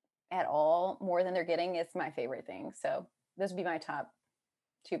at all, more than they're getting, it's my favorite thing. So those would be my top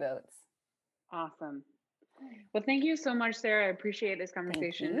 2 votes. Awesome. Well, thank you so much, Sarah. I appreciate this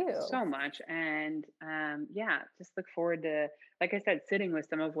conversation so much. And just look forward to, like I said, sitting with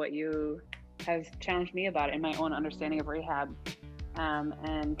some of what you have challenged me about in my own understanding of Rahab,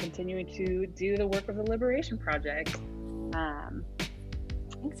 and continuing to do the work of the Liberation Project.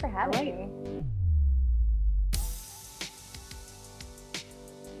 Thanks for having me.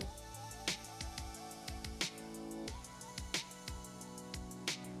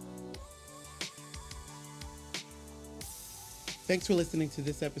 Thanks for listening to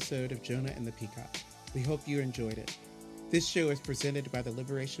this episode of Jonah and the Peacock. We hope you enjoyed it. This show is presented by the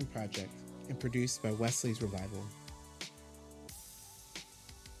Liberation Project and produced by Wesley's Revival.